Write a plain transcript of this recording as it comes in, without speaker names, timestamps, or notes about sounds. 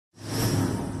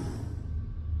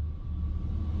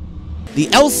The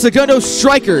El Segundo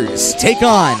Strikers take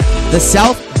on the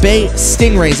South Bay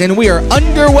Stingrays, and we are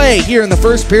underway here in the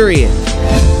first period.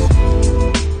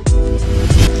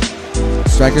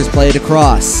 Strikers play it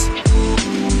across.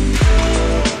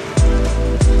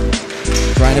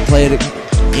 Trying to play it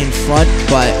in front,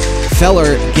 but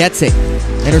Feller gets it.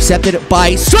 Intercepted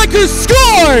by Strikers,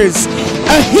 scores!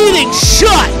 A hitting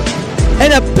shot!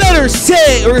 And a better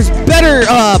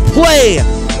play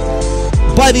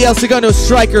by the El Segundo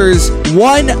Strikers,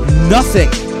 1-0.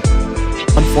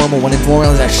 Informal, one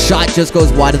informal, that shot just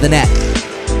goes wide of the net.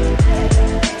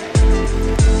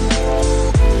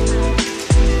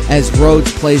 As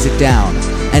Rhodes plays it down.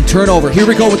 And turnover, here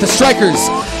we go with the Strikers.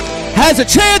 Has a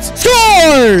chance,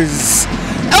 scores!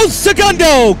 El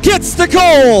Segundo gets the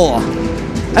goal!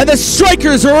 And the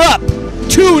Strikers are up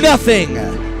 2-0.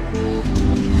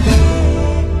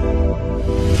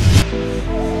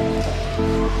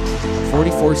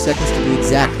 44 seconds to be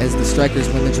exact as the Strikers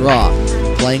win the draw.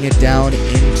 Playing it down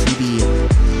into the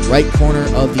right corner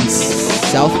of the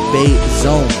South Bay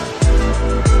zone.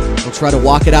 We'll try to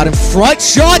walk it out in front.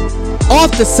 Shot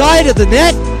off the side of the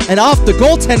net and off the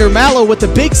goaltender Mallow with the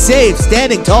big save,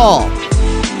 standing tall.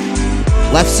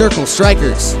 Left circle,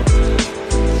 Strikers.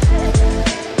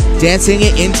 Dancing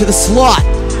it into the slot.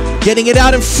 Getting it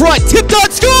out in front. Tipped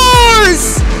on,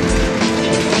 scores!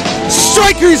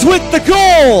 Strikers with the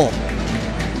goal!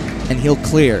 And he'll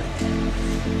clear.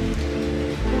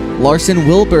 Larson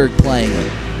Wilberg playing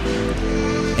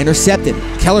it. Intercepted.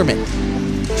 Kellerman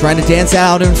trying to dance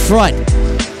out in front.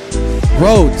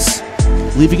 Rhodes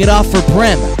leaving it off for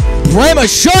Brem. Brem, a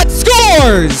shot,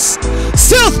 scores!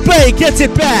 South Bay gets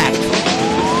it back.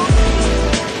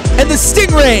 And the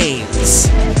Stingrays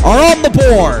are on the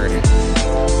board.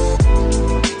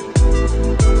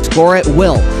 Score at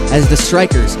will as the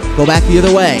Strikers go back the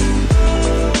other way.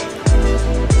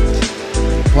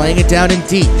 Playing it down in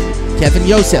deep. Kevin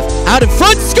Yosef out in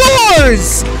front,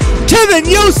 scores! Kevin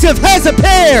Yosef has a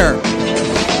pair!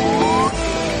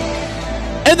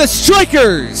 And the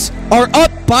Strikers are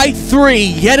up by 3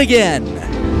 yet again.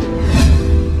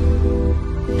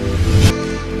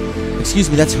 Excuse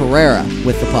me, that's Herrera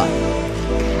with the puck.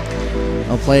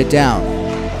 I'll play it down.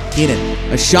 Keenan,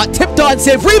 a shot tipped on,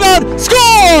 save, rebound,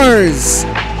 scores!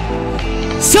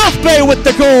 South Bay with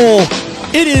the goal.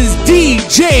 It is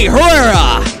DJ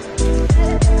Herrera.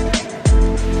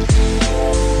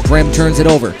 Brem turns it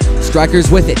over. Strikers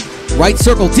with it. Right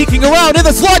circle, deking around in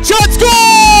the slot, shot,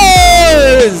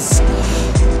 scores!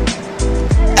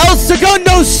 El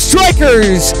Segundo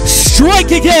Strikers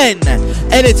strike again,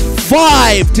 and it's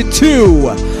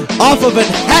 5-2 off of a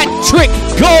hat trick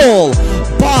goal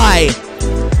by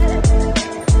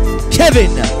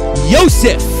Kevin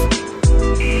Yosef.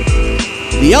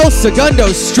 The El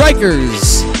Segundo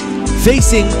Strikers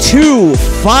facing 2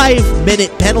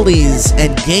 5-minute penalties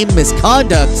and game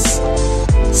misconducts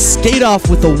skate off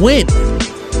with a win.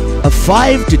 A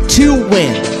 5-2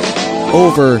 win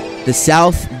over the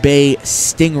South Bay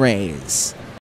Stingrays.